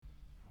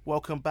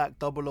Welcome back,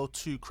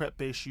 002 Crep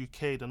Base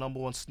UK, the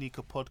number one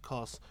sneaker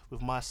podcast with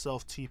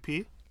myself,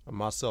 TP. And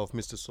myself,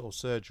 Mr. Soul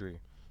Surgery.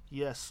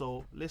 Yes,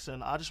 so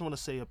listen, I just want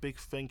to say a big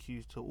thank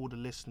you to all the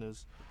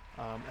listeners,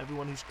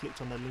 everyone who's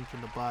clicked on the link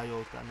in the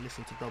bio and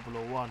listened to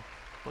 001.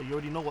 But you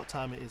already know what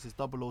time it is. It's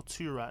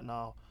 002 right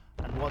now.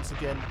 And once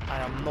again, I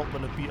am not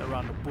going to beat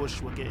around the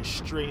bush. We're getting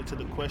straight into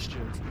the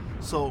questions.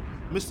 So,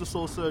 Mr.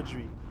 Soul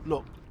Surgery,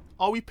 look,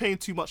 are we paying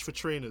too much for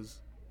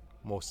trainers?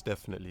 Most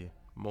definitely.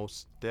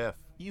 Most def.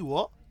 You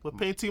what? We're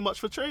paying too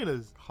much for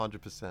trainers?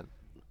 100%.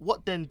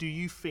 What then do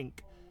you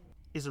think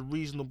is a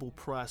reasonable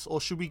price? Or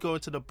should we go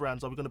into the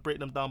brands? Are we going to break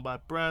them down by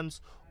brands?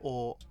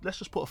 Or let's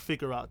just put a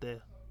figure out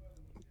there.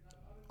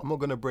 I'm not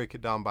going to break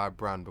it down by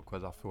brand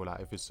because I feel like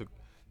if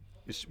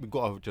we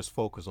got to just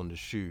focus on the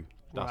shoe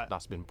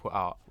that's been put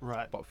out.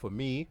 Right. But for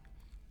me,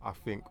 I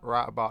think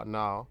right about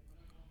now,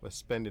 we're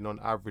spending on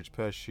average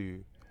per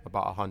shoe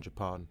about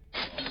 £100.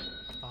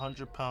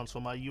 £100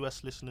 for my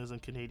US listeners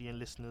and Canadian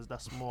listeners.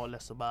 That's more or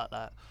less about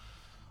like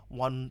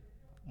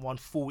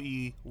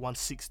 140,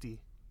 160.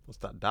 What's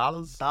that,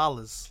 dollars?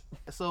 Dollars.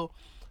 So,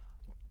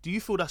 do you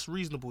feel that's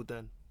reasonable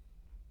then?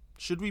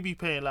 Should we be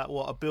paying like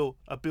what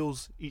a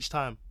bills each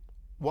time?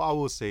 What I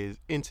will say is,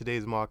 in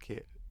today's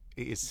market,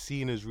 it is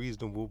seen as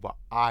reasonable, but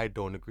I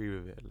don't agree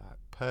with it. Like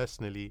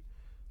personally,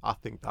 I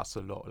think that's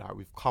a lot. Like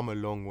we've come a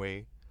long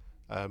way.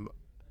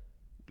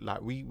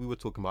 Like we were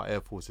talking about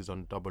Air Forces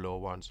on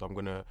 001, so I'm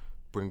gonna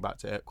bring back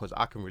to Air because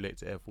I can relate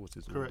to Air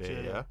Forces all Correct,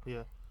 day.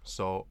 Yeah.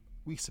 So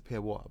we used to pay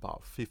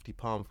about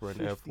 £50 for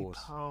an Air Force.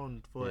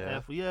 £50 for an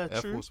Air Force. Yeah,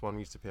 Air true. Force One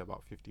we used to pay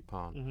about £50.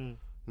 Mm-hmm.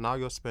 Now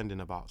you're spending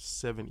about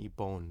 70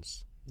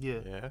 bones.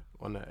 Yeah.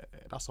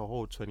 That's a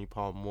whole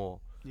 £20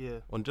 more. Yeah.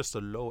 On just a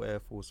low Air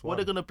Force One. What,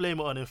 they're gonna blame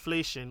it on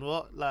inflation?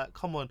 What? Like,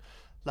 come on.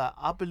 Like,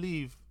 I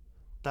believe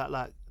that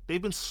like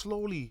they've been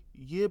slowly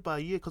year by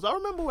year. Because I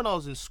remember when I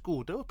was in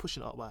school, they were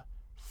pushing it up by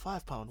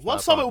 £5. One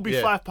summer it would be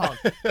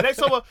 £5. Next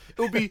summer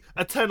it would be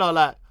a tenner.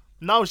 Like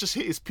now it's just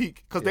hit its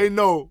peak because they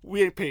know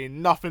we ain't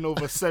paying nothing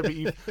over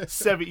 £70,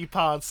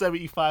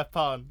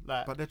 £75.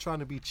 Like, but they're trying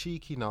to be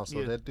cheeky now,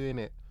 so they're doing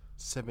it.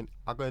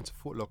 I go into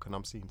Foot Locker and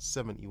I'm seeing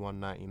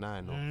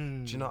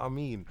 $71.99. Do you know what I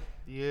mean?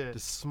 Yeah. The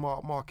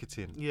smart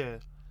marketing. Yeah,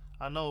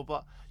 I know,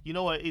 but you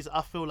know what it is?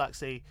 I feel like,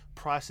 say,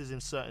 prices in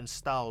certain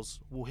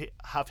styles will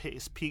have hit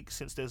its peak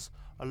since there's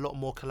a lot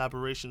more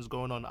collaborations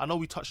going on. I know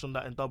we touched on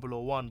that in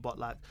 001, but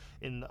like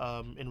in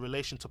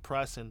relation to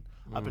pricing,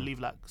 I believe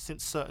like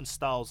since certain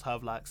styles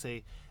have like,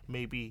 say,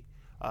 maybe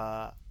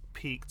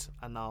peaked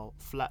and now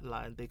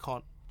flatlined, they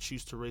can't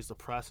choose to raise the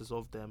prices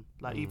of them.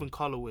 Like even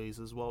colorways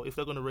as well. If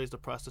they're going to raise the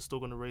price, they're still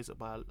going to raise it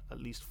by at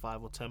least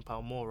 £5 or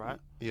 £10 more, right?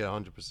 Yeah,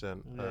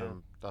 100%. Yeah.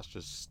 That's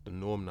just the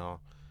norm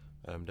now.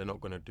 They're not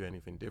going to do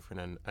anything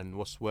different. And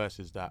what's worse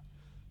is that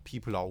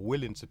people are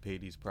willing to pay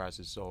these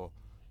prices. So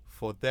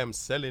for them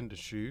selling the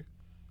shoe,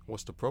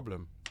 what's the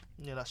problem?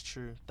 Yeah, that's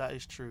true. That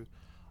is true.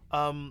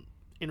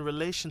 In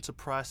relation to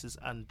prices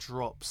and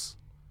drops,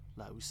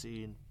 like we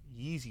see in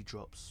Yeezy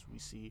drops, we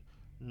see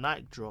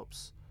Nike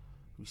drops,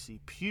 we see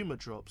Puma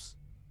drops.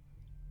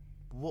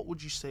 What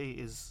would you say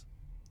is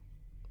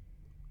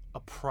a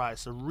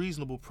price, a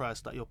reasonable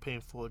price that you're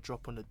paying for a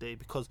drop on the day?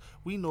 Because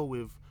we know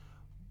with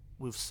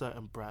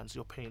certain brands,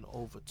 you're paying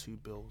over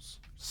 £2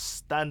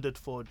 standard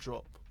for a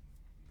drop.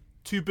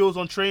 £2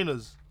 on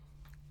trainers.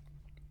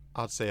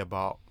 I'd say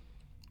about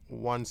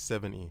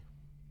 170.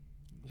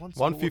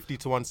 150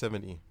 to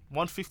 170.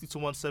 150 to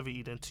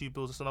 170, then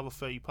 £2. That's another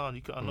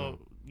 £30. I know,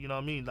 you know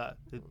what I mean. Like,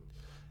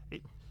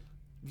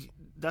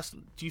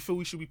 do you feel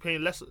we should be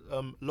paying less,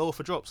 lower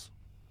for drops?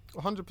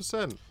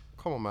 100%.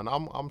 Come on, man.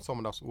 I'm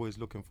someone that's always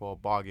looking for a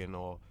bargain,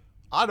 or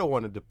I don't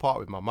want to depart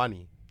with my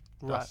money.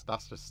 Right.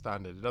 That's just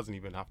standard. It doesn't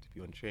even have to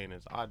be on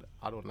trainers. I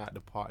don't like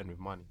departing with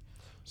money,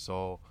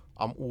 so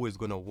I'm always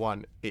gonna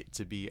want it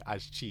to be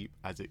as cheap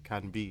as it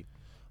can be.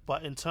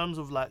 But in terms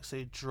of like,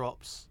 say,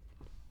 drops,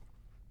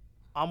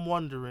 I'm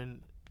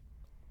wondering,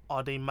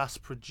 are they mass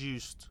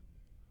produced?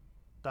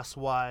 That's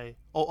why.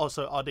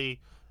 Also, are they?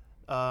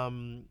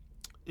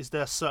 Is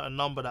there a certain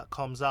number that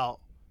comes out?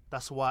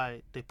 That's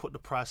why they put the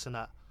price in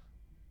at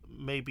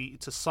maybe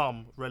to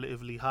some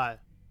relatively high.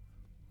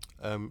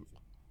 I'm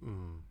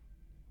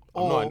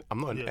not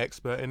an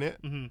expert in it,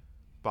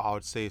 but I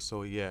would say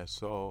so. Yeah.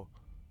 So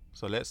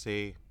let's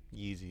say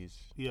Yeezys.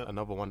 Yeah.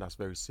 Another one that's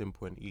very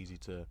simple and easy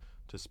to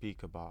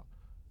speak about.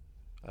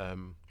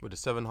 With the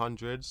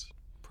 700s,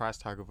 price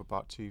tag of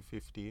about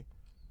 250,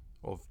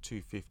 of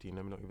 250.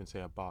 Let me not even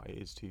say about. It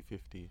is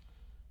 250.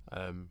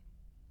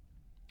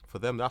 For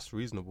them, that's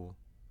reasonable.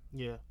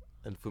 Yeah.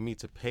 And for me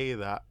to pay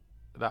that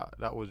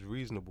was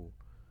reasonable.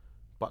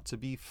 But to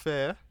be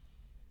fair,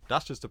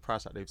 that's just the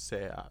price that they've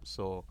set it at.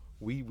 So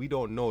we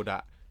don't know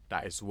that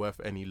it's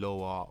worth any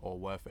lower or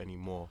worth any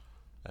more.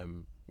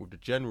 With the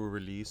general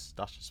release,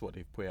 that's just what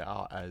they've put it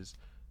out as.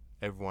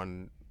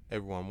 Everyone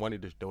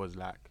wanted it. There was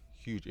like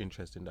huge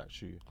interest in that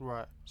shoe.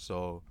 Right.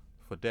 So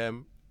for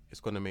them,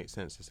 it's gonna make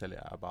sense to sell it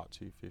at about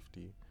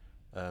 250.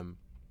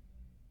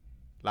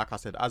 Like I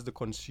said, as the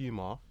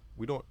consumer,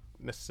 we don't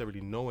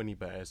necessarily know any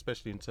better,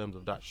 especially in terms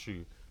of that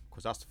shoe.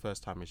 because that's the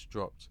first time it's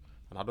dropped.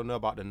 And I don't know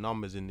about the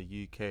numbers in the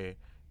UK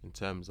in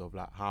terms of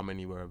like how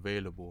many were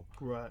available,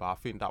 Right. but I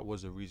think that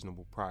was a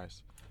reasonable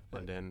price.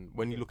 And then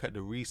when you look at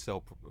the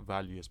resale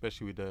value,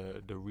 especially with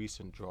the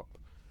recent drop,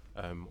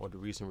 or the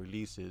recent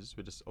releases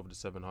with of the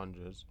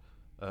 700s,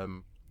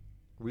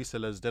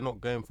 resellers, they're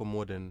not going for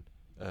more than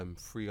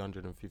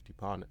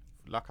 £350.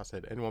 Like I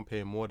said, anyone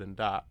paying more than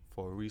that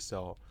for a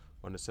resale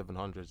on the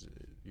 700s,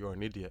 you're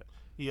an idiot.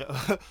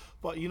 Yeah,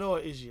 but you know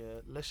what it is,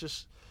 yeah. Let's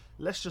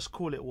just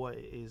call it what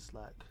it is.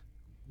 Like,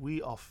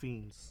 we are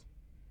fiends.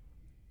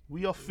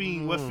 We are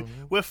fiends.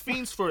 We're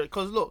fiends for it.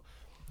 Because look,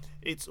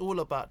 it's all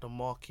about the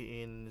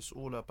marketing. It's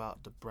all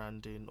about the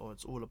branding, or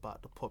it's all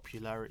about the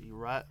popularity,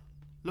 right?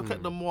 Look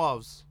at the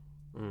Moavs.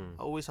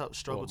 I always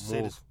struggle to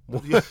say this.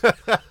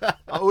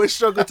 I always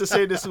struggle to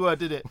say this word,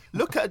 did it?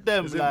 Look at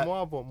them. Is like, it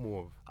Moab or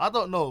Mauve? I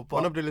don't know, but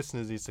One of the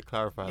listeners needs to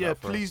clarify yeah,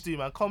 that first. please do,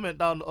 man. Comment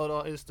down on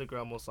our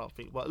Instagram or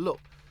something. But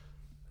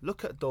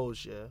look at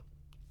those, yeah.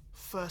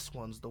 First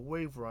ones, the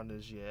Wave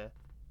Runners, yeah.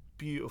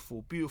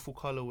 Beautiful, beautiful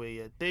colorway,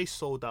 yeah. They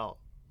sold out,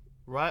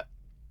 right?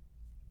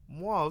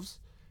 Moavs,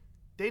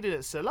 they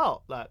didn't sell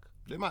out. Like,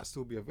 They might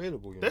still be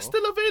available, they're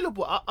still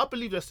available. I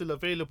believe they're still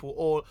available,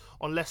 or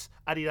unless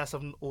Adidas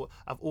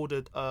have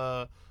ordered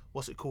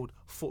what's it called,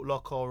 Foot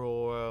Locker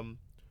or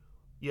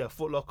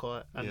Foot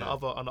Locker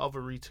and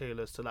other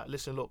retailers to like,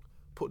 listen, look,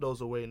 put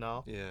those away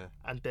now. Yeah.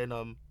 And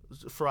then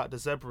throw out the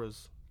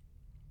Zebras.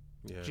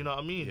 Yeah. Do you know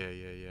what I mean?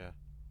 Yeah.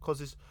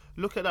 Because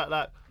look at that,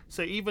 like,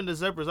 say even the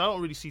Zebras, I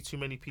don't really see too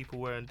many people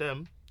wearing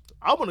them.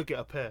 I want to get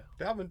a pair.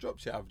 They haven't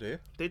dropped yet, have they?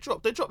 They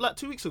dropped like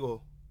 2 weeks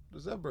ago. The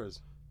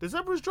Zebras. The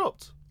Zebras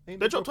dropped. Ain't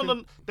They they dropped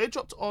dropping- they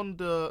dropped on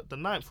the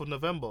 9th of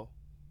November.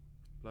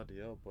 Bloody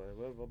hell, boy.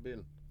 Where have I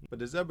been? But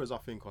the Zebras, I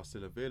think, are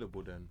still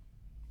available then.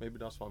 Maybe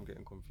that's why I'm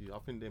getting confused. I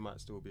think they might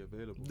still be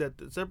available. The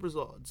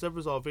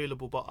Zebras are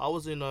available, but I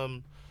was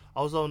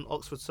on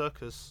Oxford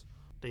Circus.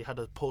 They had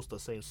a poster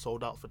saying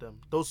sold out for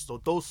them. Those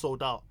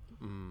sold out.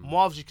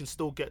 Marvs, you can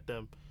still get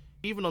them.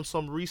 Even on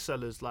some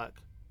resellers, like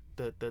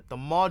the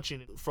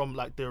margin from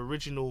like the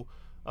original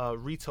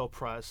retail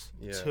price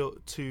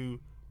to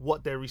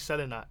what they're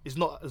reselling at is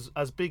not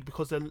as big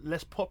because they're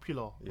less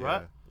popular,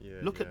 right? Yeah.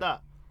 Look at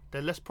that.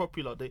 They're less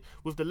popular.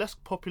 With the less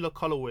popular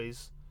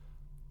colorways,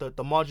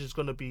 the margin is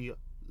going to be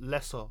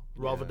lesser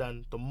rather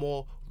than the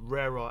more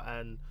rarer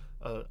and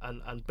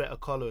better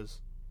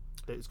colors.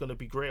 It's going to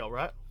be greater,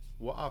 right?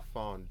 What I've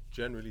found,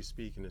 generally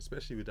speaking,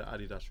 especially with the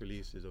Adidas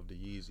releases of the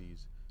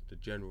Yeezys, the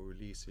general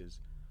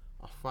releases,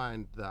 I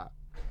find that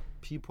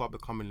people are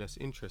becoming less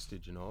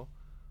interested, you know.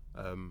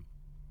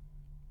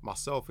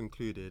 Myself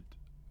included,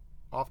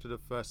 after the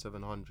first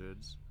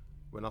 700s,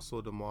 when I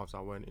saw the Marvs,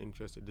 I weren't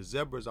interested. The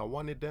Zebras, I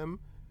wanted them,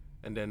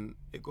 and then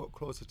it got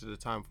closer to the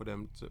time for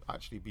them to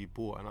actually be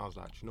bought, and I was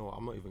like, you know,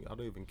 I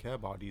don't even care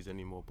about these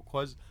anymore,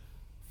 because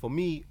for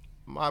me,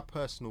 my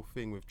personal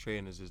thing with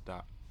trainers is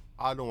that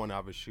I don't want to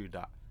have a shoe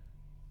that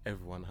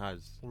everyone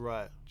has.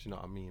 Right. Do you know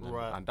what I mean?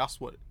 Right. And that's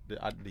what the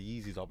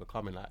Yeezys are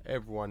becoming. Like,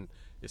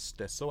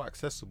 they're so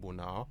accessible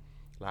now.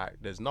 Like,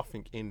 there's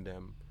nothing in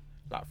them.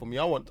 Like, for me,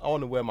 I want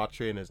to wear my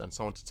trainers and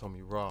someone to tell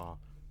me, rah,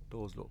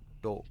 those look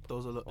dope.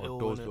 Those look Or ill.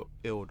 those innit? look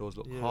ill. Those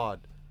look hard.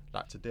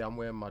 Like, today I'm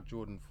wearing my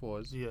Jordan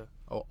 4s. Yeah.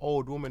 An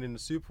old woman in the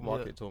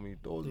supermarket told me,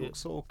 those look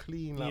so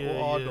clean. Like, Yeah,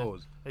 what are yeah.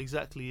 those?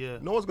 Exactly. Yeah.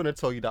 No one's going to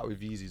tell you that with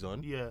Yeezys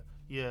on.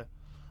 Yeah.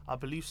 I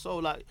believe so.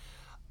 Like,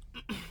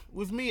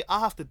 with me, I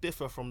have to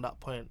differ from that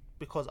point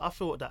because I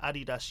feel the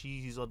Adidas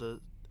Yeezys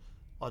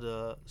are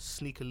the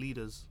sneaker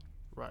leaders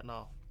right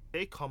now.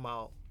 They come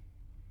out,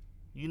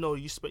 you know,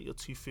 you spent your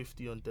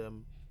 $250 on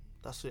them.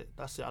 That's it.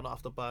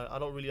 I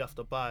don't really have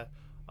to buy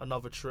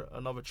another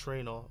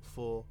trainer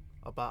for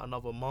about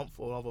another month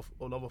or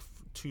another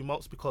 2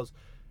 months because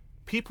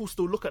people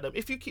still look at them.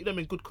 If you keep them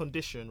in good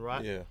condition,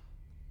 right? Yeah.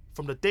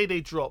 From the day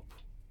they drop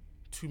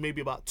to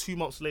maybe about 2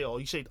 months later,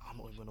 you say, I'm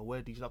not even gonna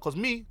wear these now. Because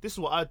me, this is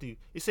what I do.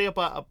 You say I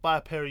buy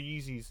a pair of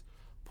Yeezys,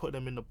 put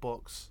them in the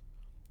box.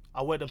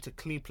 I wear them to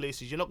clean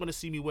places. You're not gonna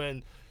see me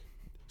wearing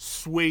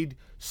suede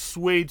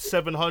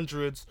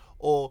 700s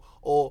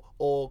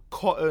or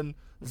cotton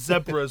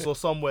Zebras or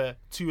somewhere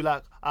to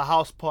like a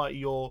house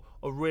party or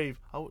a rave.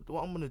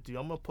 What I'm gonna do,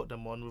 I'm gonna put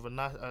them on with a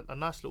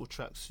nice little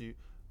tracksuit.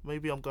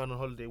 Maybe I'm going on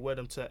holiday, wear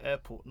them to the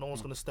airport. No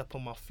one's gonna step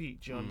on my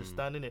feet. Do you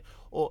understand, innit?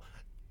 Or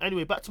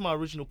anyway, back to my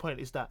original point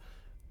is that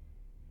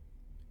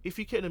if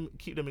you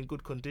keep them in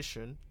good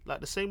condition,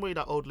 like the same way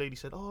that old lady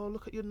said, "Oh,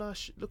 look at your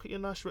nice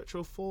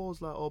retro 4s,"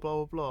 like, oh, blah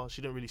blah blah.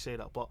 She didn't really say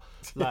that, but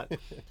like,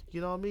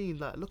 you know what I mean?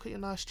 Like, look at your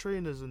nice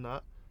trainers and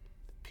that.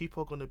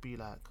 People are gonna be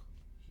like,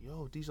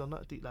 "Yo, these are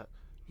not like,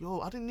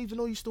 yo, I didn't even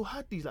know you still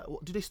had these. Like,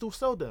 what, do they still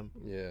sell them?"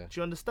 Yeah. Do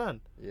you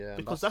understand? Yeah.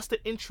 Because that's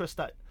the interest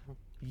that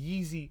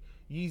Yeezy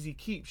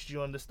keeps. Do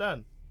you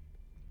understand?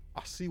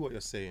 I see what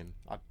you're saying.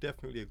 I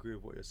definitely agree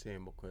with what you're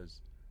saying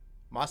because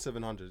my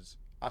 700s,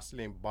 I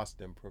still ain't bust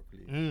them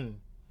properly.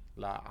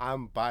 Like,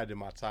 I'm biding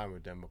my time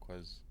with them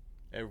because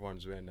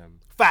everyone's wearing them.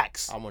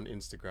 Facts. I'm on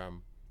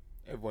Instagram.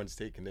 everyone's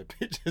taking their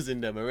pictures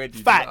in them already.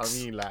 Facts.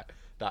 Do you know what I mean? Like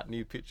that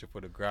new picture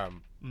for the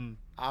gram. Mm.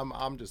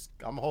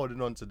 I'm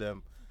holding on to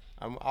them.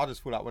 I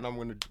just feel like when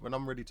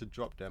I'm ready to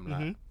drop them,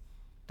 like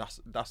that's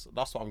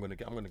what I'm gonna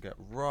get. I'm gonna get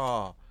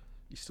raw.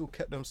 You still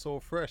kept them so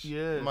fresh.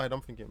 Yeah. In my head,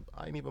 I'm thinking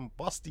I ain't even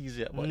bust these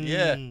yet, but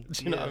yeah, do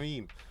you know yeah. what I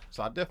mean?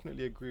 So I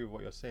definitely agree with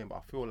what you're saying, but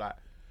I feel like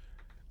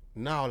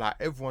now, like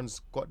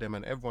everyone's got them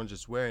and everyone's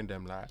just wearing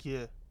them. Like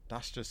Yeah.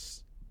 that's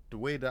just the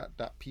way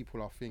that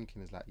people are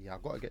thinking is like, yeah, I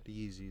gotta get the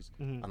Yeezys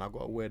and I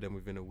gotta wear them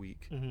within a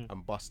week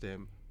and bust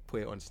them,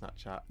 put it on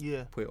Snapchat,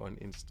 Yeah. put it on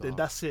Insta. Then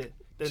that's it.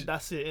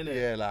 Innit?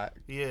 Yeah, like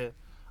Yeah.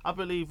 I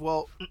believe.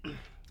 Well.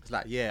 it's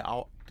like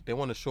they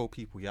want to show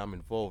people, yeah, I'm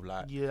involved.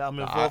 Like Yeah, I'm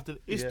like, involved in.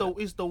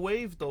 It's the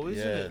wave though,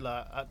 isn't Yeah. it?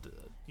 Like,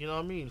 you know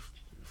what I mean?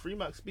 Free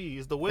Max B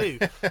is the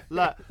wave.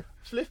 Like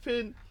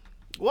flipping.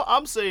 What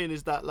I'm saying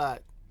is that,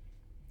 like,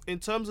 in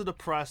terms of the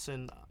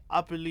pricing,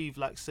 I believe,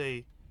 like,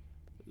 say,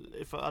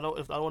 if I don't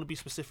want to be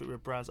specific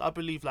with brands, I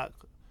believe like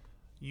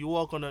you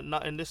are gonna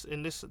not in this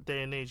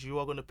day and age, you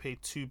are gonna pay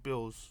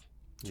 £200,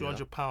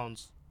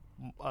 £200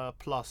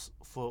 plus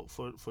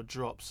for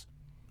drops,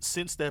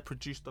 since they're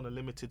produced on a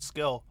limited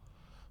scale.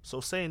 So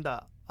saying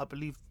that, I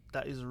believe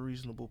that is a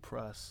reasonable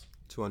price.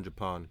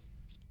 £200.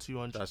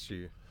 200. That's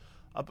you.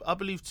 I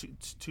believe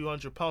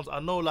 £200. I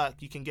know,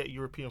 like, you can get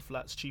European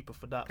flats cheaper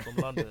for that from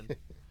London. Do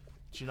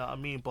you know what I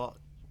mean? But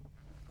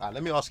Alright,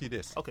 let me ask you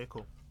this: okay,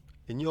 cool.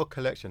 in your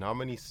collection, how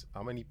many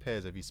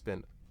pairs have you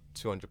spent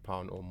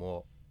 £200 or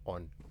more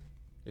on?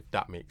 If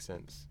that makes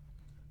sense.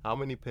 How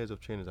many pairs of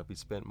trainers have you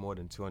spent more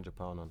than £200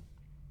 on?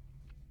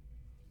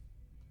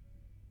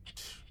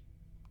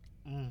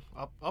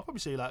 I'll probably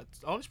say, like,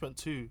 I only spent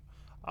 2.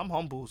 I'm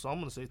humble, so I'm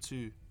gonna say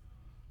 2. Do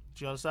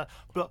you understand?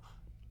 But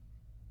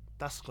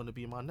that's gonna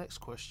be my next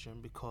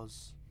question,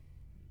 because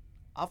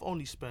I've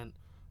only spent,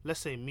 let's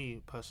say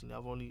me personally,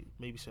 I've only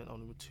maybe spent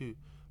only with 2.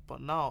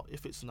 But now,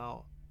 if it's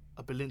now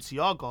a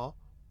Balenciaga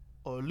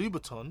or a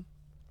Louboutin,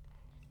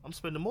 I'm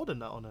spending more than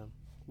that on them.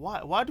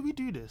 Why do we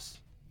do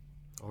this?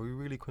 Are we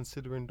really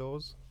considering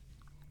those?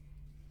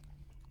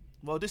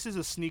 Well, this is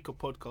a sneaker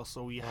podcast,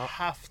 so we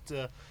have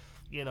to,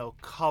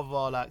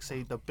 cover, like,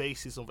 say, the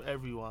basis of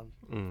everyone.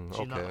 Do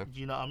you know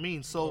what I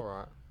mean? So,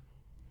 Alright.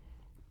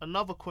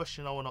 another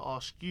question I want to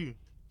ask you.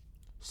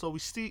 So we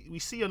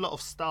see a lot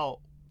of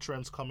style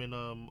trends coming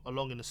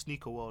along in the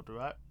sneaker world,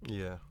 right?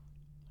 Yeah.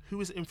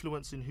 Who is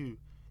influencing who?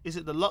 Is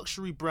it the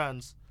luxury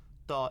brands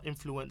that are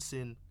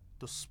influencing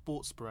the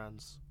sports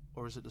brands,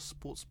 or is it the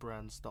sports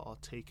brands that are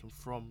taken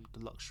from the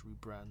luxury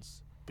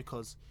brands?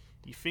 Because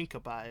you think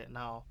about it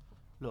now,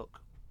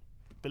 look,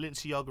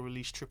 Balenciaga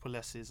released Triple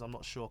S's, I'm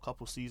not sure, a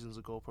couple seasons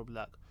ago, probably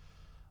like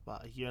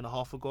about a year and a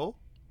half ago,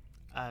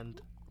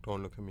 and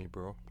Don't look at me,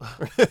 bro.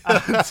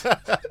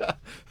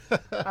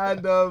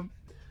 and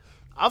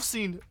I've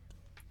seen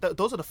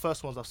those are the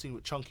first ones I've seen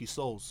with chunky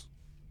soles,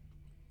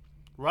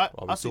 right?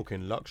 Are we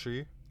talking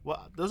luxury?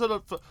 Well, those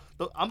are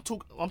I'm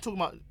talking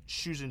about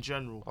shoes in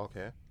general.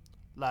 Okay.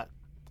 Like,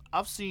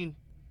 I've seen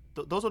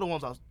those are the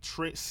ones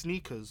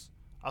sneakers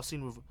I've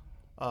seen with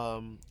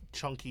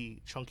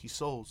chunky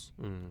soles.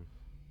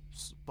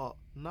 But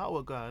now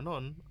we're going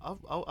on.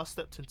 I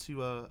stepped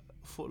into a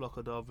Foot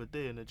Locker the other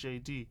day in a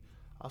JD.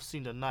 I've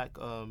seen the Nike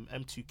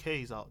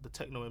M2Ks out, the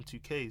Techno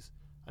M2Ks,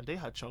 and they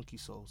had chunky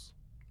soles.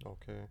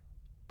 Okay.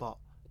 But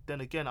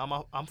then again,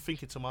 I'm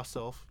thinking to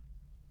myself,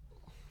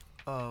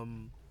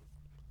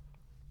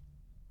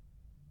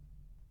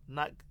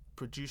 Nike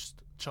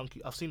produced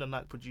chunky. I've seen a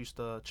Nike produced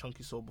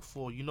chunky sole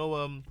before.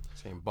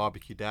 Saying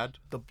barbecue dad.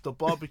 The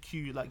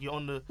barbecue, like, you're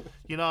on the,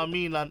 you know what I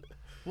mean? Like,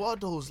 what are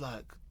those,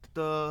 like,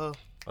 the?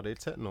 Are they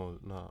Technos?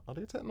 No. Are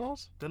they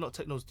Technos? They're not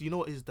Technos. Do you know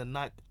what is the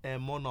Nike Air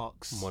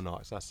Monarchs?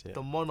 Monarchs, that's it.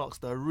 The Monarchs,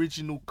 the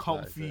original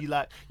comfy, it.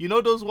 like, you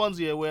know those ones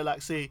here where,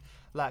 like, say,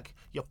 like,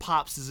 your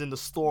pops is in the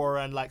store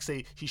and, like,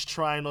 say he's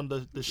trying on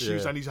the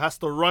shoes and he has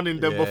to run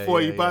in them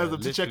before he buys them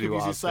to check if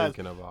he's his size.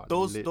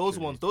 Those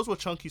ones, those were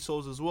chunky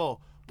soles as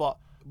well. But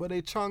were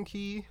they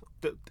chunky?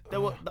 They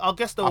were. I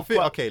guess they were.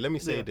 Okay, let me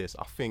say this.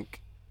 I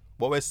think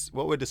what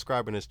we're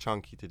describing as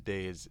chunky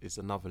today is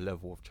another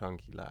level of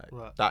chunky. Like,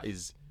 that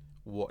is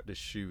what the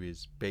shoe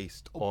is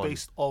based on.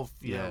 Based off,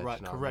 right, you know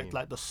correct. what I mean?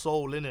 Like the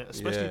sole in it,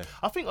 especially.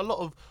 I think a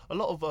lot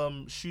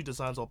of shoe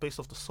designs are based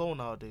off the sole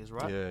nowadays,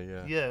 right?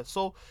 Yeah.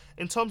 So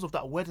in terms of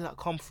that, where did that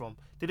come from?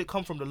 Did it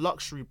come from the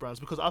luxury brands?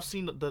 Because I've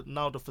seen the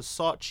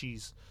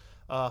Versace's.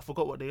 I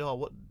forgot what they are.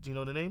 What do you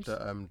know the names?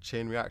 The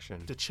Chain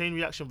Reaction. The Chain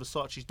Reaction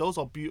Versace's. Those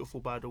are beautiful,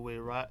 by the way,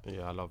 right?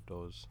 Yeah, I love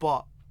those.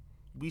 But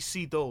we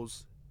see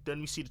those, then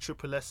we see the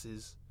Triple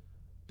S's,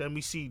 then we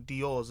see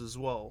Dior's as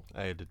well.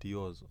 Hey, the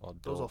Dior's are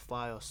dope. Those are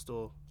fire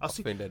still. I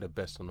think they're the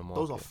best on the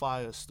market. Those are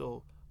fire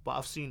still. But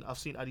I've seen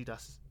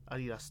Adidas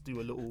do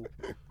a little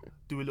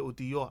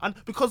Dior, and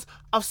because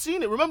I've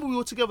seen it. Remember, we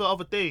were together the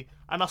other day,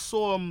 and I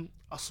saw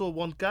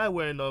one guy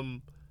wearing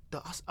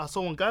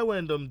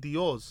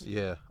Dior's.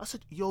 Yeah. I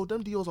said, yo,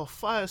 them Dior's are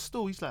fire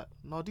still. He's like,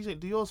 no, these ain't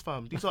Dior's,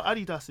 fam. These are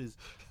Adidas's.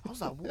 I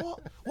was like, what?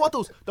 What are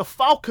those? The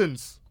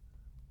Falcons.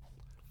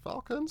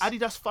 Falcons?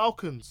 Adidas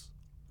Falcons.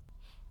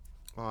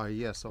 Oh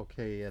yes,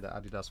 okay, yeah, the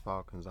Adidas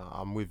Falcons.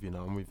 I'm with you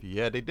now. I'm with you.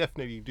 Yeah, they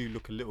definitely do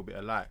look a little bit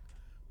alike.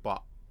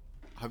 But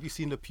have you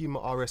seen the Puma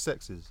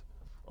RSXs?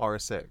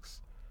 RSX.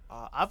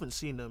 I haven't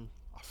seen them.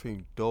 I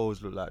think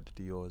those look like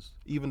the Dior's.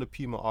 Even the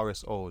Puma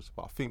RSOs,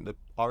 but I think the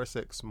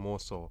RSX more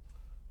so.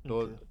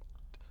 Those, Okay.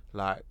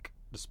 like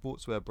the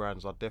sportswear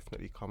brands are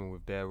definitely coming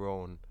with their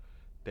own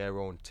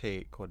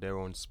take or their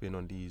own spin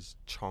on these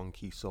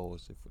chunky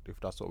soles, if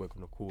that's what we're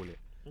gonna call it.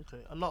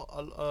 Okay, and not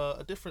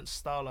a different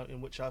style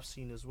in which I've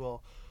seen as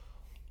well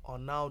are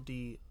now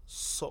the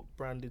sock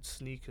branded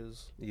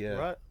sneakers. Yeah.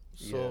 Right.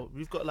 So Yeah.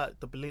 we've got like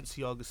the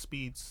Balenciaga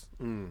Speeds,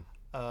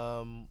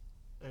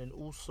 and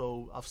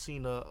also I've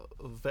seen a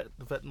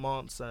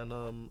Vetments and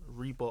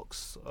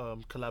Reeboks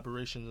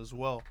collaborations as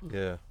well.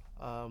 Yeah.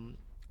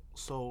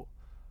 So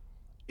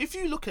if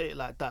you look at it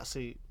like that,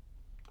 say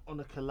on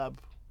a collab,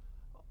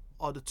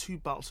 are the two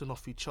bouncing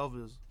off each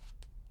other's?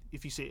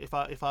 If you say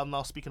if I'm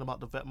now speaking about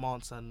the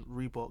Vetments and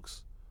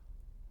Reeboks,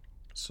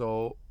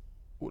 So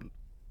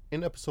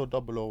in episode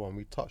 001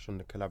 we touched on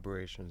the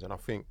collaborations, and I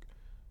think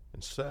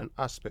in certain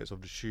aspects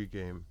of the shoe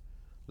game,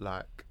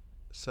 like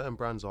certain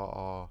brands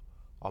are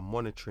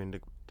monitoring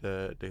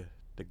the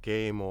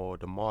game or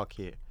the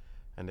market,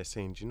 and they're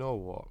saying, do you know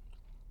what?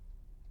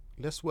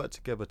 Let's work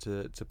together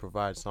to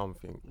provide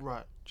something.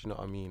 right? Do you know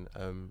what I mean?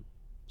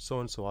 So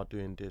and so are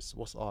doing this.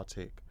 What's our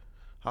take?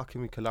 How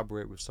can we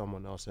collaborate with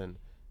someone else and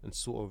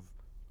sort of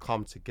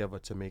come together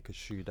to make a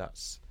shoe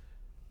that's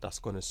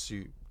gonna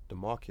suit the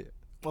market?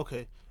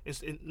 Okay,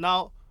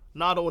 now.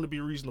 Now I don't want to be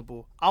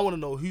reasonable. I want to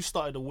know who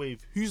started the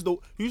wave. Who's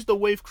the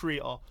wave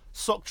creator?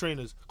 Sock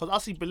trainers. Because I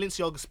see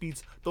Balenciaga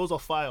Speeds. Those are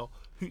fire.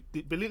 Who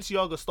did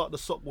Balenciaga start the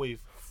sock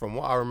wave? From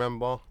what I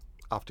remember,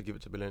 I have to give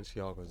it to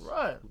Balenciaga's.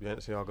 Right.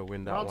 Balenciaga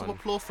win that Round of one.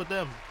 applause for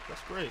them.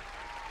 That's great.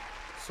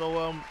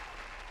 So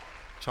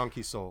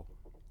Chunky Soul.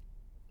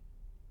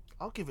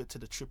 I'll give it to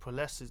the Triple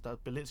S's.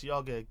 That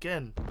Balenciaga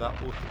again. That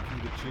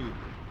orthopedic shoe.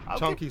 I'll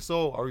Chunky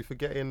Soul. Are we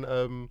forgetting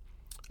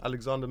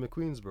Alexander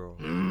McQueen's, bro?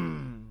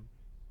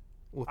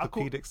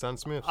 Orthopedic Stan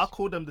Smiths. I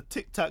call them the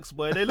Tic Tacs,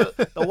 boy. They look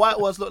the white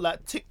ones look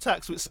like Tic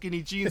Tacs with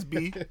skinny jeans.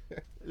 B.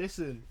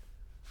 Listen,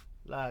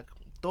 like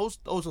those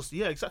are,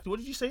 yeah, exactly. What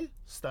did you say?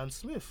 Stan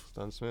Smith.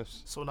 Stan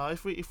Smiths. So now,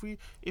 if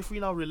we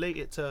now relate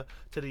it to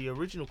the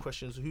original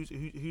questions,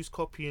 who's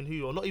copying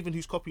who, or not even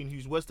who's copying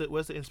who's, where's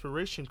the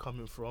inspiration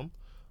coming from?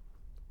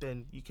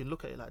 Then you can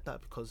look at it like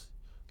that, because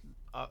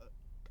I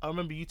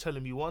remember you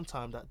telling me one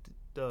time that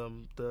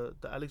the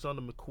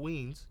Alexander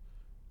McQueen's,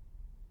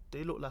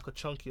 they look like a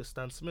chunkier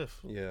Stan Smith,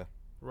 Yeah.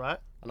 right?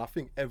 And I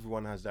think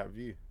everyone has that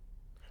view.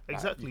 Like,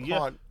 Exactly. you Yeah.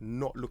 can't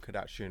not look at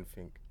that shoe and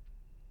think,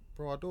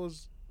 bro, are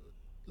those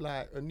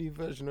like a new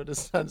version of the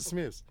Stan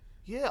Smiths?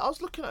 Yeah, I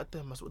was looking at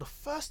them as well. The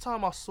first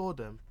time I saw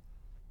them,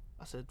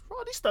 I said, "Bro,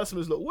 these Stan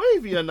Smiths look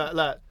wavy," and that,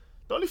 like,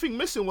 the only thing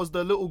missing was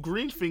the little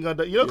green thing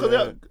under,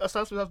 because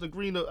Stan Smith has the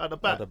green at the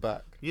back. At the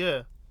back.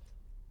 Yeah,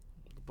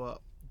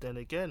 but then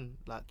again,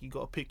 like, you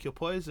gotta pick your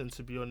poison.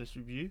 To be honest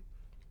with you,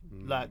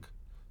 like,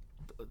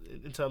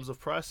 in terms of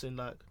pricing,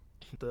 like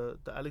the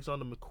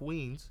Alexander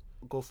McQueen's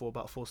go for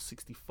about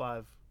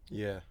 $465.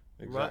 Yeah,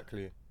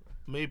 exactly.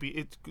 Maybe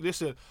it.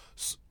 Listen,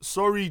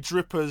 sorry,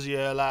 drippers.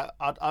 Yeah, like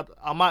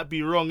I might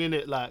be wrong in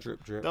it. Like,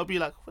 Drip, drip. they'll be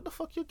like, "Where the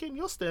fuck you getting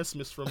your Stan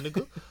Smiths from,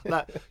 nigga?"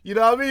 Like, you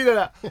know what I mean? And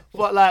that.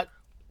 But like,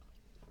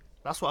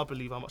 that's what I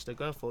believe how much they're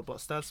going for. But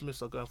Stan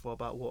Smiths are going for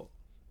about what,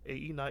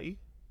 80, 90,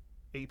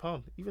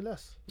 £80, even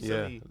less.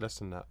 70. Yeah, less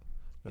than that.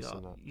 You Less know,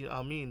 than that. you know what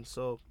I mean?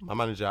 So My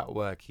manager at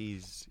work,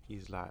 he's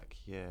like,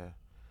 yeah,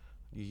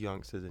 you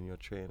youngsters and your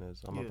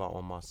trainers, I'm Yeah. about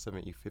on my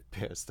 75th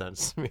pair of Stan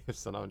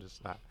Smiths, and I'm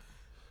just like,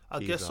 I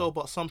These guess are- so,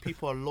 but some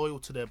people are loyal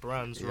to their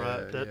brands,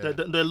 right? Yeah,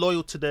 They're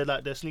loyal to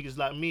their sneakers.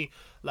 Like me,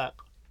 like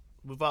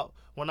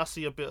when I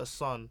see a bit of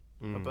sun,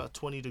 about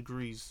 20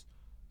 degrees,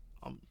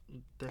 I'm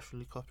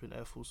definitely copying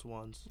Air Force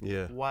Ones,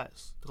 Yeah.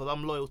 whites, because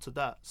I'm loyal to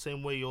that.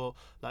 Same way your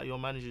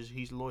manager,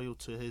 he's loyal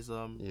to his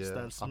yeah.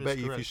 Stan I Smith. bet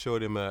you if you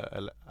showed him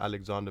a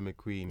Alexander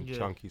McQueen Yeah.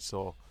 chunky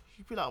soul,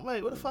 You'd be like,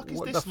 mate, what the fuck is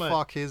what this, the man?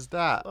 fuck is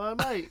that?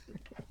 Mate,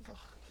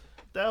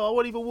 damn, I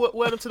won't even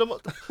wear them to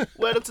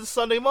the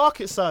Sunday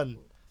market, son.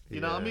 You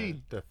know what I Yeah,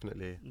 mean?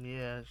 Definitely.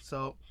 Yeah,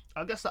 so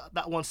I guess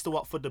that one's still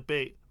up for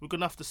debate. We're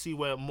gonna have to see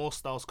where more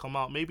styles come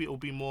out. Maybe it'll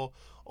be more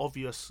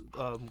obvious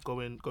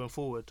going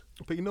forward.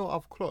 But you know what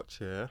I've clocked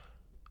here?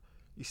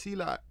 You see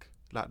like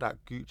that the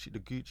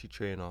Gucci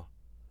trainer,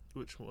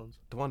 Which ones?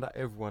 the one that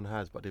everyone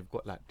has, but they've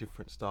got like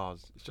different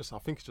styles. I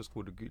think it's just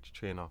called the Gucci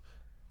trainer.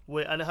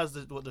 Wait, and it has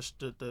the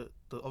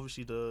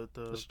obviously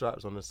The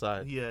straps on the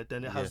side. yeah.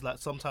 Then it has like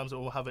sometimes it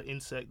will have an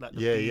insect like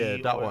the Yeah, bee, yeah,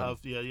 that or one. Have,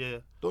 yeah.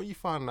 Don't you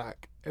find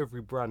like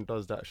every brand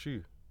does that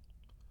shoe?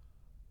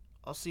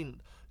 I've seen.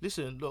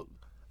 Listen, look.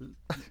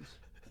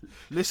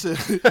 Listen,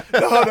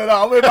 no.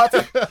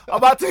 I'm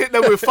about to hit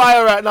them with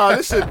fire right now.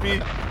 Listen, B.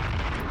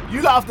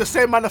 You lot have the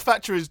same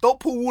manufacturers. Don't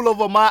pull wool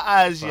over my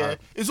eyes, yeah.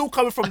 Right. It's all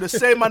coming from the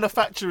same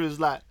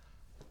manufacturers. Like,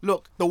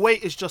 look, the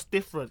weight is just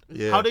different.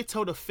 Yeah. How they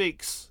tell the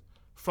fakes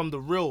from the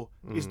real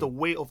is the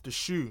weight of the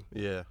shoe,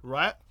 Yeah.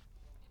 right?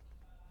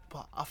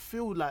 but I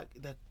feel like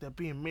they're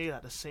being made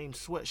at the same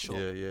sweatshop.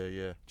 Yeah.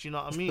 Do you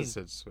know what I I mean?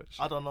 said sweatshirt.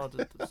 I don't know.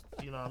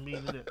 You know what I mean?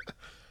 Innit?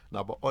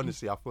 No, but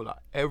honestly, I feel like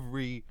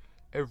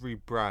every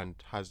brand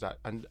has that.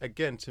 And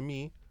again, to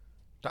me,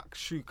 that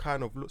shoe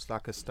kind of looks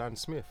like a Stan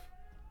Smith.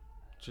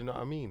 Do you know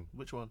what I mean?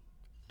 Which one?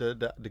 The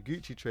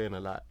Gucci trainer,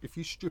 like, if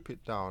you strip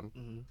it down,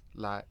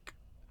 like,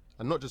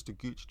 and not just the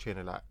Gucci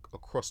trainer, like,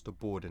 across the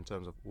board in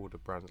terms of all the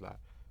brands, like,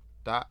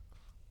 that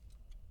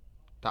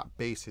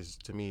basis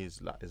to me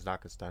is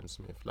like a Stan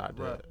Smith, like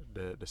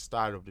the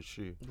style of the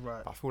shoe.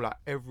 Right. I feel like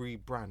every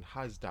brand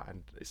has that,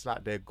 and it's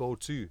like their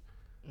go-to.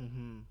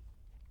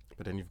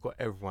 But then you've got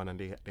everyone, and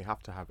they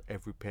have to have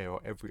every pair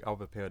or every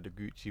other pair of the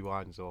Gucci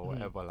ones or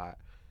whatever. Like,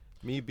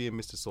 me being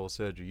Mr. Soul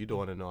Surgery, you don't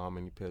want to know how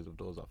many pairs of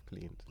those I've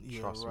cleaned.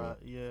 Yeah, Trust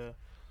right. me. Yeah.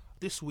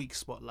 This week's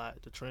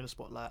spotlight, the trainer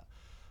spotlight,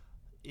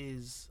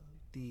 is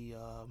the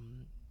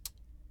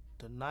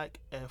Nike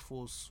Air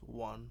Force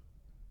One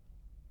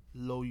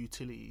low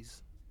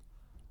utilities.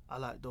 I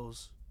like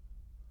those.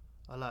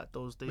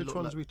 They Which look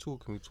ones like, we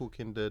talking? We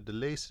talking the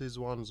laces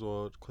ones,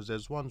 or because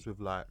there's ones with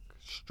like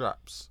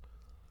straps.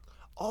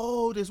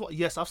 Oh, there's one.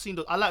 Yes, I've seen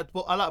those. I like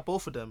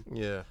both of them.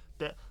 Yeah.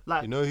 They're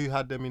like, You know who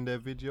had them in their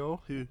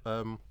video? Who?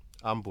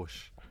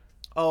 Ambush.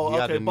 Oh, he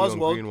had okay, the neon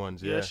Buzzworld. green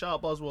ones, Yeah, yeah. shout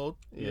out Buzzworld.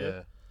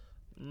 Yeah.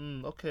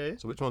 Okay.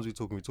 So which ones we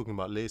talking? We talking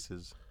about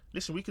laces.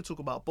 Listen, we could talk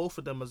about both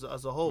of them as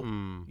a whole.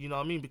 You know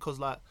what I mean? Because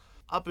like,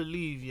 I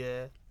believe,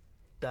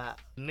 that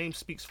the name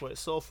speaks for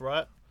itself,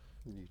 right?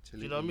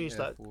 Utility You know what I mean? It's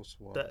Air like Force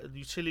One. the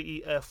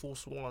utility Air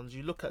Force Ones.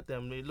 You look at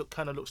them, it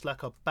looks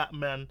like a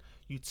Batman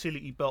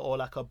utility belt, or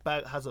like a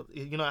bag it has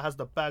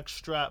the bag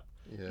strap.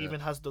 Yeah. Even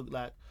has the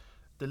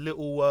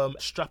little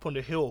strap on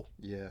the heel.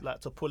 Yeah.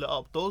 Like to pull it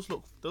up. Those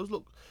look.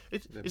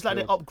 It's Them like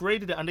they heel-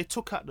 upgraded it and they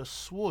took out the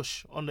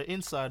swoosh on the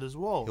inside as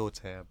well. Heel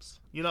tabs.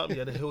 You know what I mean?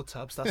 Yeah, the heel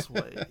tabs. That's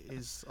what it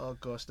is. Oh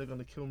gosh, they're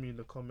gonna kill me in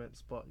the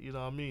comments. But you know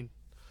what I mean?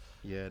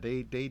 Yeah,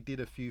 they did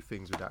a few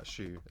things with that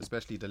shoe,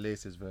 especially the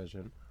laces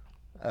version.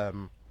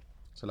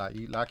 So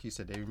like you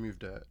said, they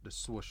removed the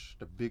swoosh,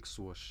 the big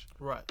swoosh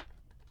Right.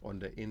 on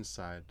the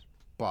inside,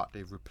 but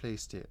they've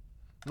replaced it.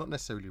 Not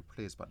necessarily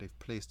replaced, but they've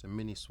placed a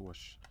mini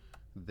swoosh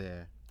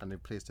there, and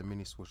they've placed a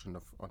mini swoosh on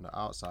the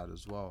outside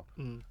as well.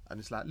 And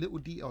it's like little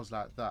details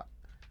like that.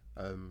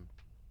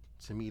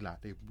 To me,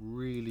 like they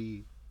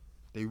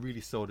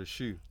really sell the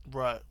shoe.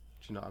 Right.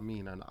 Do you know what I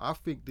mean? And I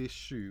think this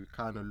shoe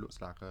kind of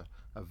looks like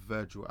a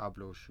Virgil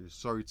Abloh shoe.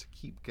 Sorry to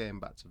keep getting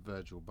back to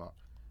Virgil, but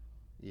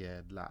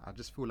yeah, like I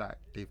just feel like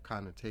they've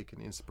kind of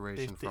taken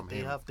inspiration from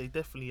him. They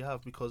definitely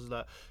have, because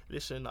like,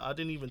 listen, I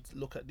didn't even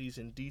look at these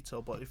in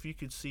detail, but if you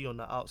could see on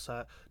the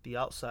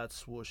outside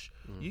swoosh,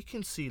 you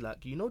can see,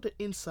 like, you know, the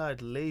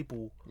inside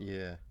label.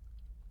 Yeah.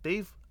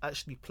 They've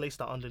actually placed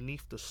that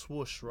underneath the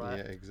swoosh, right?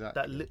 Yeah,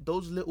 exactly.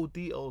 Those little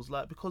details,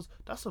 like, because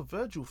that's a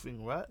Virgil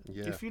thing, right?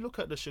 Yeah. If you look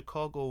at the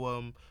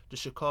Chicago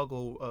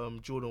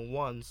Jordan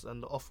 1s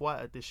and the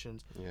Off-White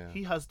editions, Yeah.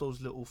 he has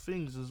those little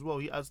things as well.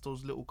 He adds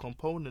those little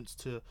components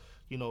to,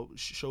 you know,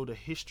 show the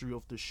history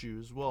of the shoe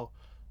as well.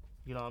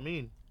 You know what I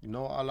mean? You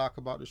know what I like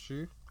about the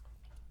shoe?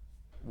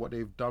 What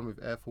they've done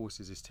with Air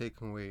Forces is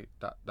taken away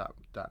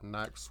that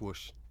Nike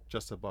swoosh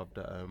just above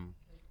the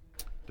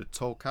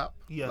toe cap,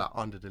 Yeah. like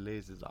under the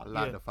lasers. I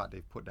like Yeah. the fact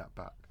they've put that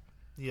back.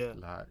 Yeah.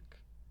 Like,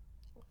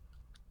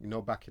 you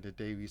know, back in the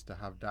day we used to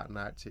have that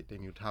Nike tip,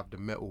 then you'd have the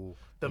metal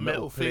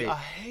Metal thing. plate. I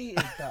hated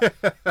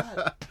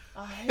that.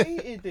 I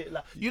hated it.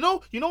 Like, you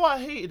know why I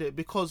hated it?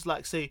 Because,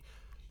 like, say,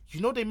 you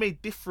know, they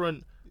made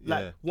different,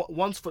 like,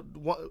 ones for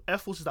Air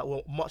Forces that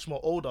were much more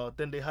older.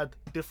 Then they had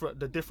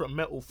the different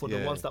metal for the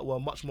Yeah. ones that were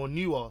much more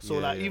newer. So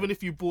Yeah, like, yeah. even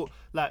if you bought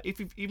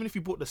even if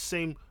you bought the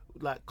same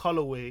like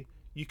colorway,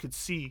 you could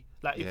see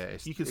like Yeah,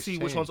 you could it's see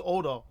which changed. one's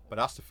older. But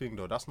that's the thing,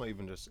 though. That's not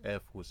even just Air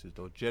Forces,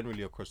 though.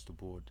 Generally across the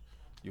board,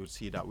 you would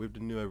see that with the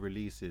newer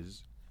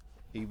releases,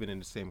 even in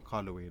the same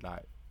colorway,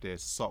 like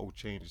there's subtle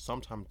changes.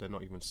 Sometimes they're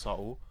not even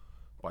subtle,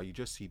 but you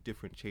just see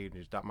different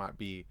changes. That might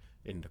be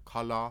in the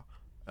color,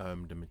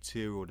 the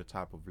material, the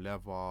type of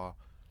leather.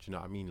 Do you know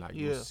what I mean? Like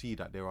Yeah. you'll see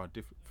that there are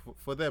different.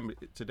 For them,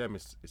 to them,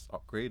 it's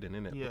upgrading,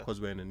 innit? Yeah.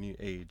 Because we're in a new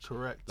age.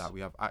 Correct. Like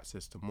we have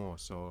access to more,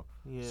 so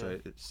Yeah.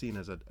 it's seen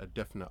as a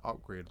definite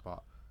upgrade.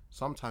 But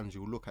sometimes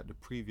you'll look at the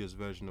previous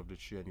version of the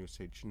shoe and you'll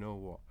say, do you know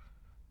what?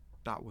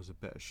 That was a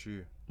better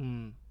shoe.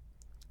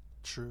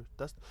 True,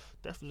 that's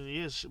definitely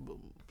is.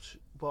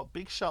 But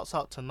big shouts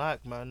out to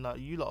Nike, man. Like,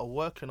 you lot are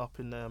working up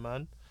in there,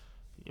 man.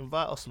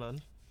 Invite us,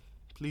 man.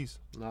 Please.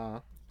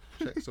 Nah,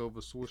 checks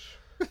over swoosh.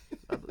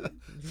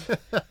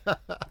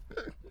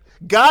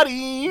 Got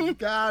him.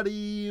 Got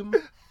him.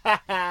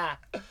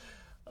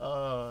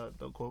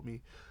 Don't quote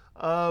me.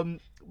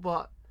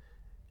 But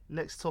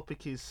next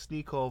topic is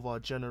sneaker of our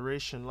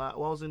generation. Like, I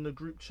was in the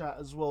group chat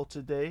as well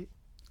today.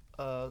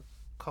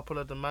 Couple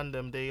of the man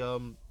them,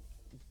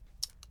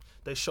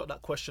 they shot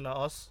that question at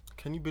us.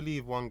 Can you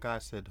believe one guy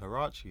said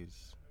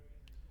Huaraches?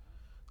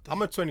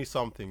 I'm a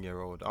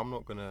 20-something-year-old. I'm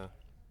not gonna.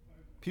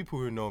 People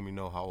who know me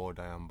know how old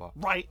I am, but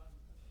Right.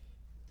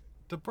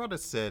 The brother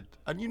said,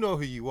 and you know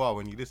who you are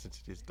when you listen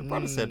to this. The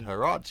brother said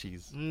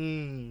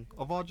Huaraches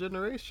of our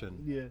generation.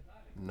 Yeah.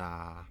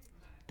 Nah,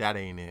 that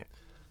ain't it.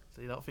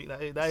 So you don't think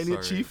that ain't it,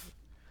 Sorry. Chief?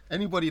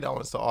 Anybody that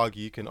wants to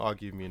argue, you can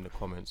argue with me in the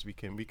comments. We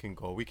can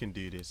go. We can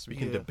do this. We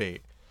can Yeah.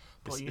 debate.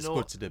 But It's you good know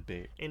what? to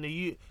debate. In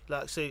the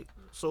like say,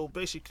 so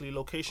basically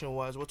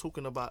location-wise, we're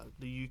talking about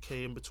the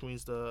UK in between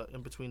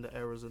the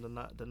eras of the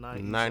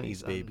 90s, 90s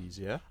and, babies,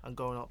 yeah? and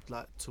going up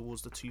like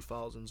towards the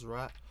 2000s,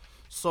 right?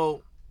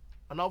 So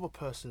another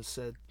person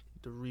said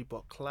the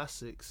Reebok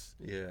Classics.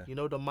 Yeah. You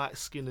know the Mike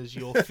Skinners,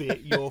 you're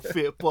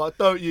fit, but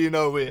don't you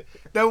know it?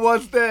 There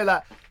was there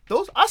like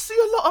those. I see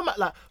a lot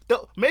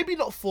of maybe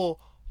not for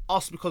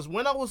us because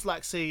when I was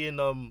like saying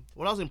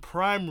when I was in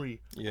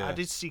primary, Yeah. I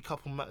did see a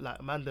couple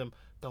man them.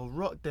 They'll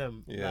rock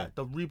them, Yeah. like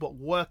the Reebok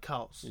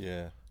workouts.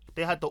 Yeah.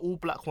 They had the all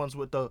black ones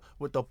with the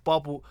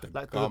bubble,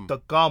 gum. the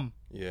gum.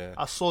 Yeah.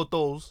 I saw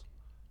those,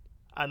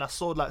 and I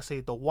saw like say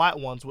the white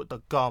ones with the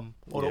gum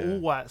or Yeah. the all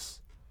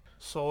whites.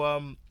 So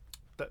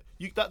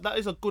that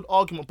is a good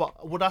argument,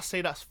 but would I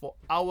say that's for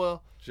our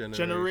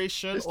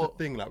generation? It's or the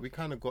thing, like we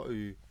kind of got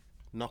to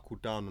knuckle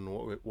down on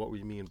what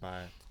we mean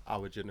by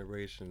our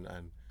generation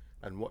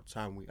and what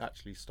time we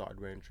actually started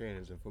wearing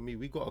trainers. And for me,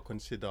 we got to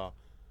consider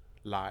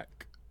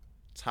like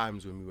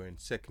times when we were in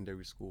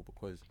secondary school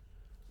because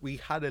we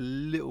had a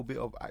little bit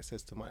of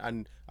access to money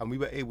and we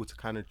were able to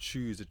kind of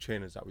choose the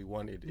trainers that we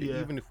wanted, Yeah.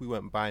 even if we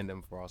weren't buying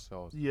them for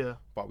ourselves. Yeah,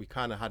 But we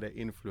kind of had an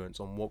influence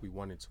on what we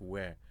wanted to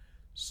wear.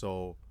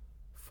 So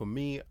for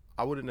me,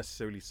 I wouldn't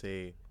necessarily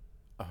say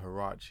a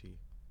Huarache.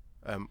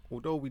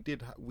 Although we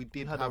did have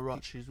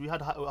Huaraches. We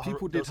had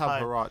people did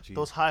have Huaraches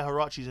those high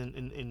Huaraches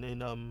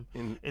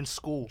in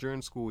school.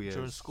 during school years.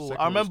 During school,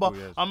 secondary I remember. school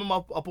years.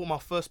 I bought my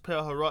first pair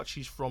of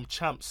Huaraches from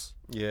Champs.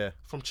 Yeah.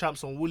 From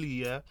Champs on Woolly.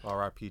 Yeah,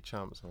 R.I.P.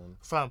 Champs, man.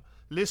 fam.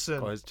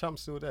 Listen, Oh, is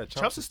Champs still there?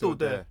 Champs is still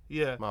there.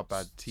 Yeah. My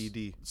bad.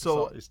 TD.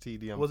 So, it's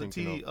TD. I'm was it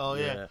thinking TD? of. Oh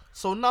yeah.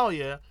 So now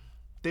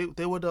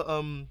they were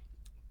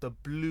the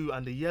blue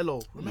and the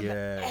yellow. Remember?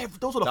 Yeah.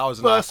 Those were the That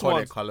was first an iconic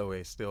ones.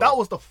 colorway. Still. That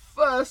was the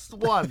first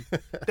one.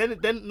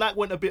 then Nike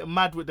went a bit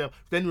mad with them.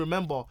 Then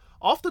remember,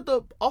 after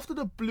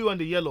the blue and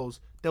the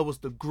yellows, there was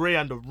the grey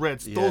and the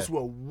reds. Yeah. Those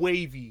were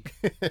wavy.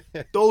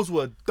 Those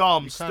were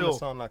dumb. You kind Still, of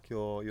sound like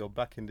you're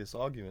back in this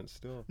argument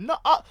still. no,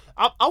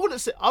 I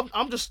wouldn't say.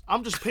 I'm just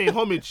paying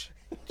homage.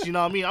 Do you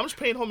know what I mean? I'm just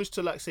paying homage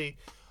to like say.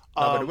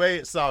 No, but the way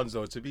it sounds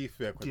though, to be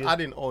fair, because Yeah. I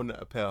didn't own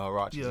a pair of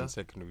Huaraches Yeah. in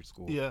secondary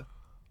school. Yeah.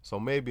 So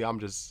maybe I'm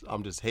just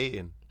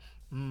hating.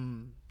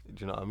 Mm. Do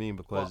you know what I mean?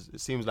 Because it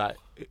seems like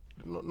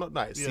not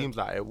that it Yeah. seems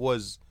like it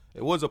was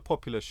a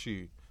popular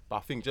shoe, but I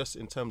think just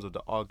in terms of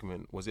the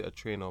argument, was it a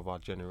trainer of our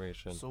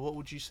generation? So what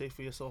would you say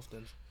for yourself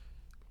then?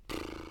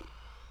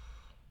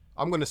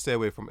 I'm gonna stay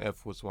away from Air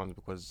Force Ones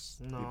because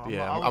No,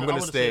 I'm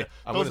gonna stay.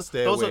 I'm gonna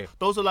stay away.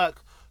 Those are like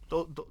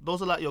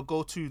your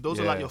go-to. Those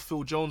are Yeah. like your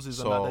Phil Joneses,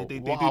 So and they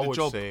what do I the would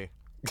job. say.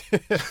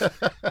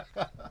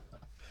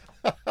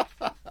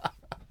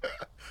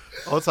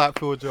 What's like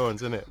Phil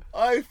Jones, innit?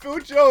 Aye, Phil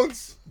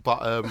Jones.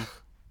 But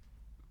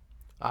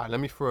alright, let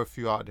me throw a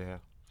few out there.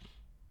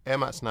 Air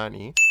Max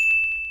 90.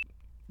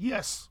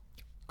 Yes.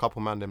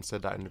 Couple man them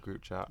said that in the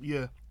group chat.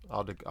 Yeah.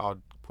 I'll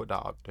put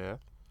that up there.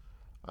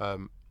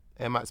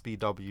 Air Max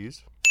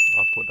BWs.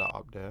 I'll put that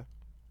up there.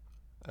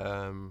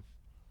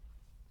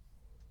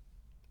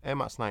 Air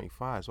Max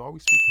 95s. Why are we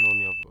speaking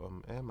only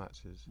of Air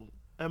Maxes?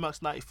 Air Max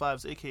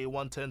 95s, aka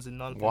 110s in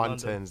London.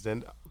 110s.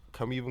 Then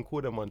can we even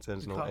call them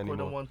 110s no Can't anymore?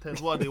 call them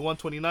 110s. What are they?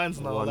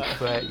 129s now. Like.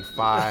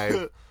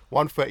 135,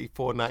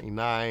 134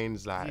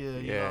 99s. Like Yeah,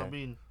 you know what I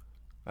mean.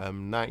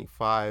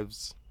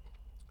 95s.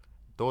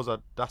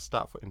 That's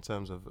that for in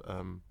terms of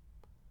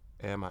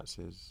Air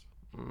Maxes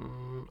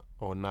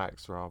or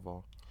Nikes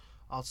rather.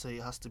 I'd say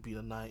it has to be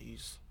the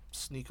 90s.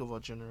 Sneaker of our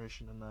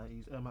generation, the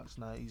 90s. Air Max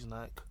 90s,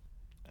 Nike.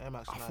 Air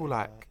Max 90s. I feel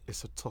like Nike.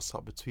 it's a toss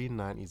up between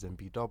 90s and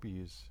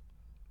BWs.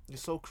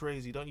 It's so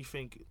crazy, don't you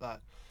think? Like,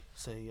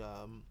 say,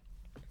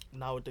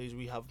 nowadays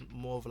we have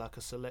more of like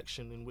a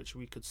selection in which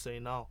we could say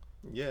now.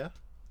 Yeah.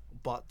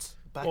 But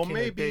back Or in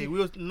maybe-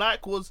 the day,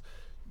 Nike was,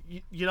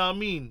 you know what I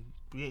mean?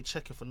 We ain't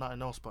checking for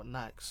nothing else but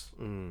Nikes,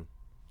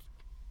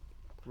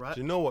 right?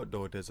 Do you know what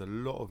though? There's a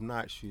lot of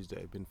Nike shoes that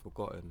have been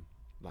forgotten.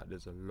 Like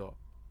there's a lot.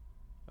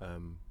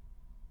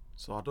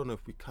 So I don't know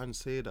if we can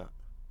say that.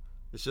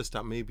 It's just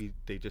that maybe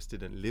they just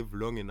didn't live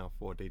long enough,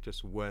 or they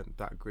just weren't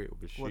that great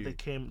of a shoe. Well, they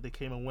came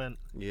and went.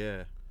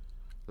 Yeah,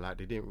 like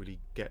they didn't really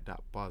get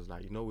that buzz.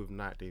 Like, you know, with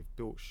Nike, they've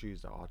built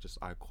shoes that are just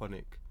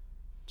iconic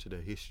to the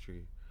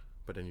history,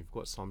 but then you've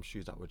got some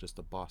shoes that were just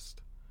a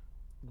bust.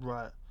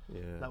 Right.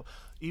 Yeah, Like,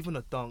 even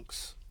the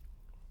Dunks.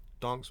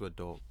 Dunks were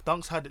dope.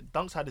 Dunks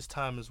had his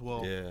time as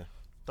well. Yeah,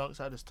 Dunks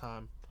had his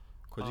time.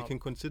 because you can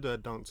consider a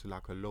Dunk to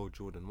like a low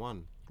Jordan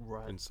 1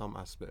 Right. in some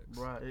aspects.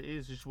 Right, it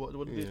is. Just what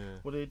Yeah.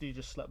 what they do?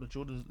 Just slap the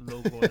Jordan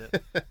logo on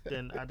it,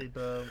 then added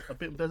a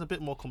bit. There's a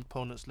bit more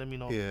components. Let me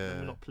not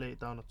play it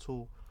down at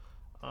all.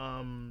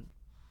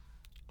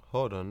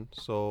 Hold on.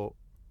 So,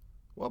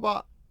 what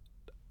about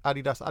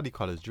Adidas Adi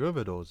colors? Do you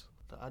remember those?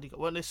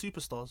 Weren't they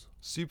superstars?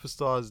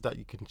 Superstars that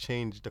you can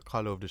change the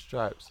color of the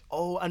stripes.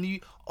 Oh, and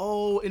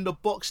in the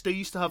box they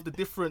used to have the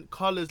different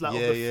colors, like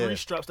of the three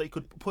straps that you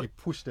could You put.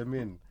 push them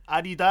in.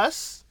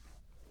 Adidas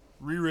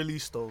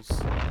re-released those.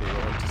 They were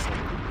onto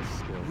something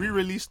still.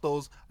 Re-release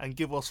those and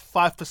give us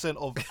 5%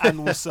 of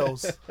annual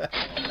sales.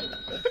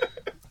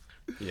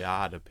 Yeah,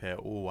 I had a pair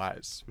all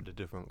whites with the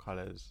different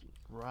colors.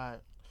 Right.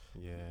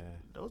 Yeah.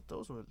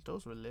 Those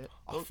were lit.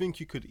 I think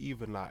you could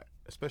even like,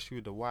 especially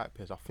with the white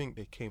pairs, I think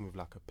they came with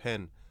like a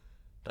pen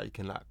that you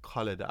can like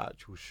color the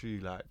actual shoe,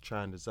 like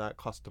try and design,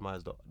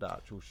 customize the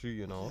actual shoe.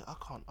 You know. Yeah,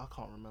 I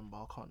can't remember.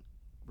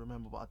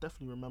 But I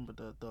definitely remember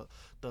the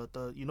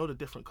you know, the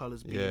different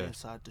colors being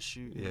inside the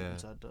shoe,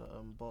 inside the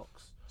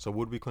box. So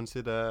would we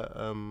consider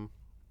a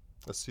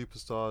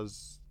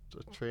superstars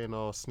a trainer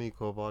or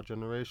sneaker of our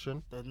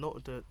generation? They're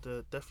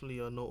definitely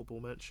a notable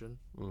mention.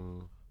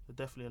 They're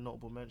definitely a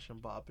notable mention,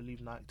 but I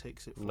believe Nike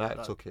takes it.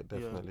 Nike took it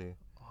definitely.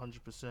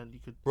 100%. You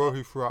could. Bro,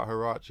 who threw out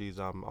Hirachis?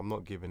 I'm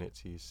not giving it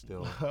to you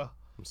still.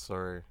 I'm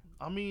sorry.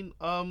 I mean,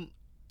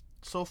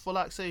 so for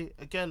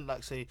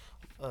the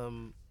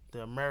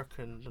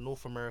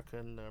North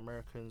American, the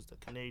Americans, the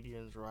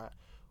Canadians, right?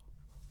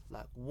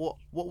 Like, what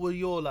were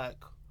your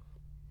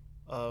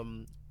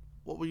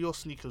what were your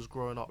sneakers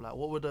growing up like?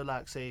 What would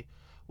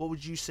what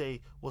would you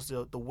say was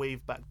the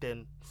wave back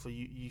then for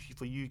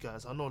you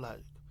guys? I know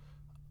like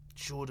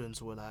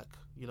Jordans were like,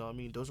 you know what I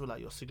mean, those were like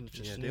your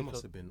signature sneakers. They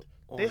must have been.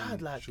 They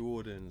had like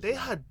Jordans. They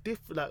had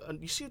different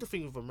and you see the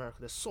thing with America.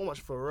 There's so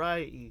much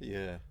variety.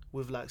 Yeah.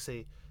 With like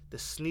say the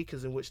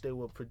sneakers in which they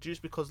were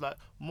produced, because like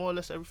more or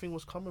less everything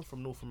was coming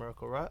from North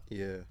America, right?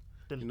 Yeah.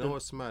 You know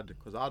what's mad?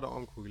 Because I had an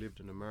uncle who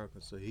lived in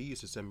America, so he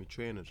used to send me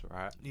trainers,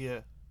 right? Yeah.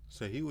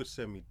 So he would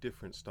send me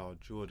different style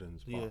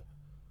Jordans. But yeah.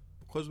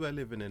 Because we're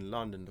living in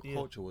London, the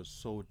culture was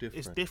so different.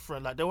 It's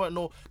different. Like there weren't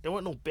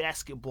no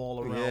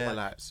basketball around. Yeah,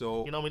 like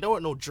so. You know what I mean? There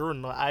weren't no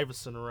Jordan or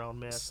Iverson around,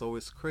 man. So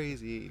it's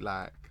crazy.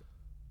 Like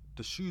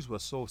the shoes were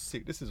so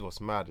sick. This is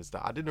what's mad, is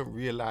that I didn't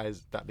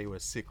realize that they were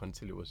sick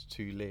until it was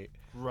too late.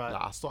 Right.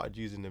 Like I started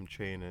using them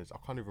trainers. I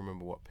can't even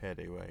remember what pair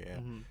they were. Yeah.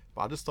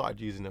 But I just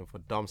started using them for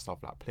dumb stuff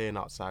like playing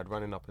outside,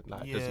 running up and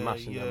like just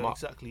mashing them up.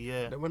 Exactly.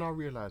 Yeah. Then when I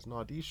realized,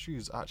 these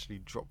shoes actually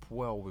drop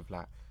well with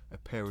like a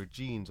pair of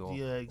jeans or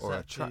a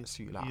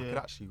tracksuit. Like I could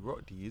actually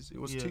rock these. It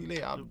was too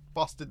late. I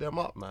busted them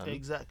up, man.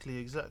 Exactly.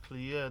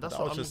 Yeah, that's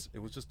what it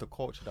was just the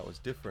culture that was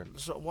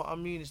different. So what I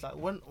mean is like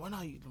when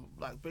I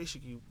like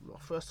basically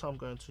first time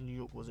going to New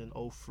York was in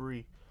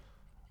 2003,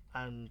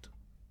 and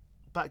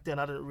back then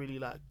I didn't really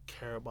like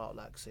care about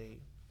like say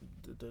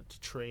the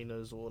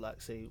trainers or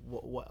like say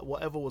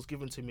whatever was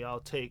given to me I'll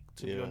take,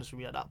 to be honest with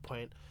me at that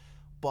point.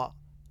 But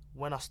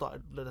when I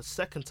started the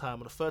second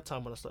time or the third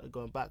time when I started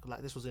going back,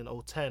 like this was in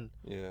 2010.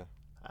 Yeah.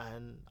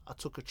 And I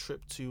took a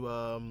trip to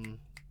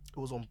it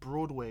was on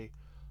Broadway,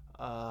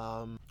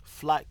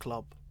 Flight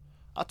Club.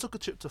 I took a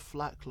trip to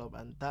Flight Club,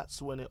 and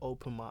that's when it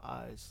opened my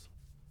eyes.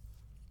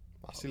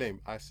 I still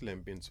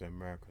ain't been to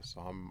America,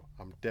 so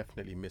I'm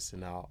definitely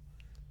missing out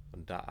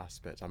on that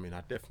aspect. I mean,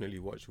 I definitely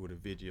watch all the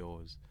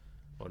videos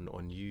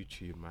on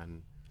YouTube,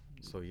 man.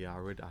 So yeah,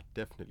 I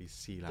definitely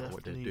see like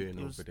what they're doing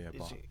over there.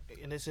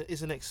 And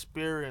it's an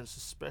experience,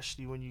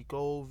 especially when you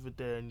go over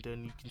there and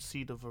then you can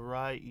see the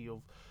variety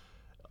of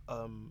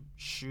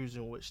shoes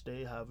in which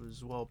they have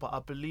as well. But I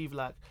believe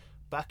like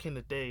back in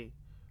the day,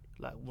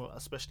 like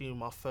especially in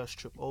my first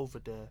trip over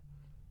there,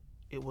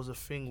 it was a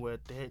thing where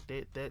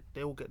they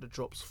will get the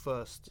drops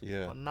first.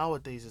 Yeah. But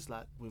nowadays it's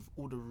like with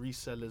all the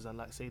resellers and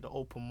like say the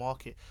open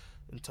market,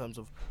 in terms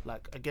of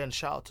like, again,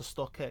 shout out to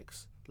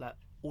StockX, like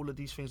all of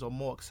these things are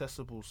more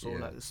accessible. So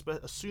like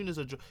as soon as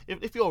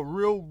if you're a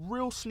real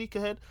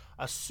sneakerhead,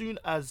 as soon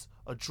as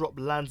a drop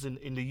lands on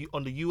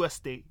the US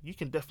date, you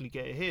can definitely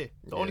get it here.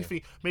 The only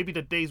thing, maybe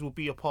the days will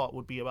be apart,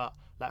 would be about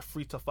like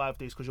 3 to 5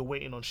 days because you're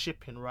waiting on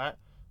shipping, right?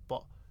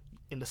 But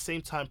in the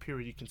same time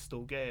period you can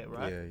still get it,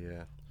 right? Yeah.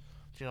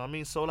 Do you know what I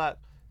mean? So like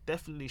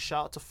definitely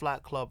shout out to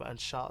Flight Club and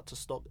shout out to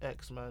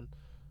StockX, man.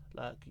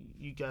 Like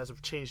you guys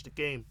have changed the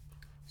game.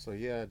 So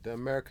yeah, the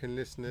American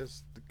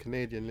listeners, the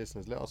Canadian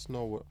listeners, let us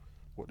know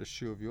what the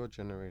shoe of your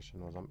generation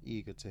was. I'm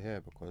eager to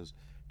hear, because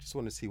I just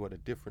want to see what the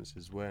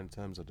differences were in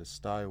terms of the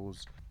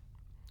styles.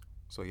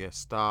 So yeah,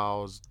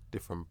 styles,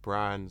 different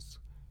brands.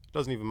 It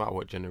doesn't even matter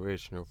what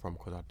generation you're from,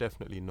 because I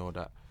definitely know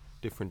that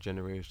different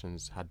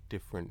generations had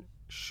different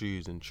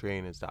shoes and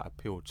trainers that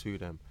appeal to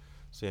them.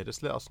 So yeah,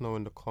 just let us know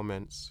in the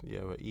comments.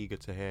 Yeah, we're eager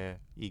to hear,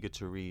 eager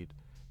to read.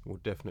 We'll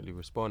definitely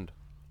respond.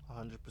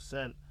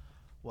 100%.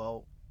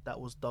 Well, that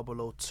was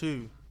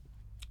 002.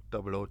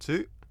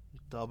 002.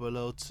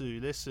 002.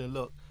 Listen,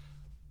 look.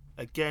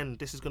 Again,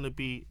 this is going to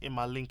be in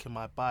my link in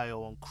my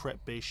bio on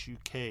Crepbase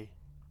UK.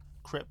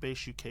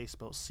 Crepbase UK,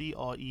 spelled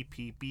CREPBASE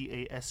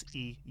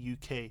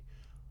UK.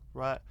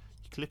 Right?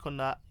 You click on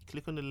that, you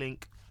click on the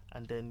link,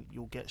 and then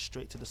you'll get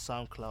straight to the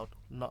SoundCloud.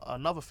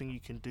 Another thing you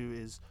can do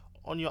is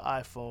on your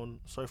iPhone,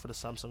 sorry for the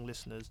Samsung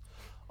listeners,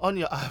 on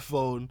your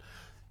iPhone,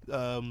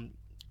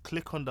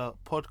 click on the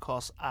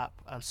podcast app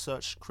and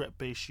search Crep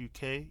Base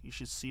UK. You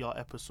should see our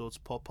episodes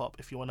pop up.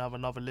 If you want to have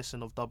another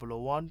listen of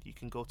 001, you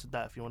can go to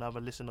that. If you want to have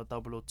a listen of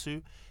 002,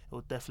 it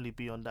will definitely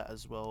be on that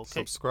as well.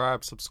 Okay?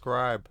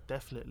 Subscribe.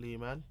 Definitely,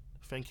 man.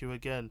 Thank you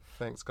again.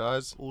 Thanks,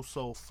 guys.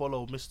 Also,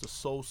 follow Mr.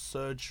 Soul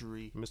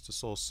Surgery. Mr.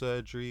 Soul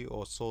Surgery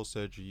or Soul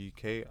Surgery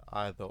UK,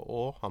 either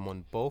or. I'm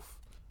on both.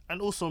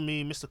 And also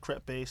me, Mr.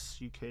 Crep Base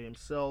UK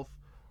himself,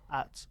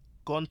 at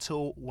Gone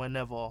Till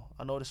Whenever.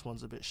 I know this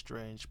one's a bit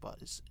strange, but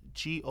it's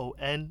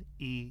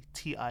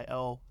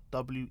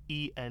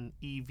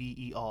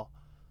GONETILWENEVER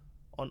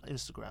on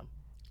Instagram.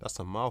 That's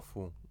a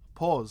mouthful.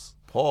 Pause.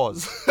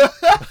 Pause.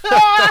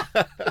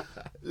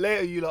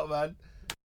 Later, you lot, man.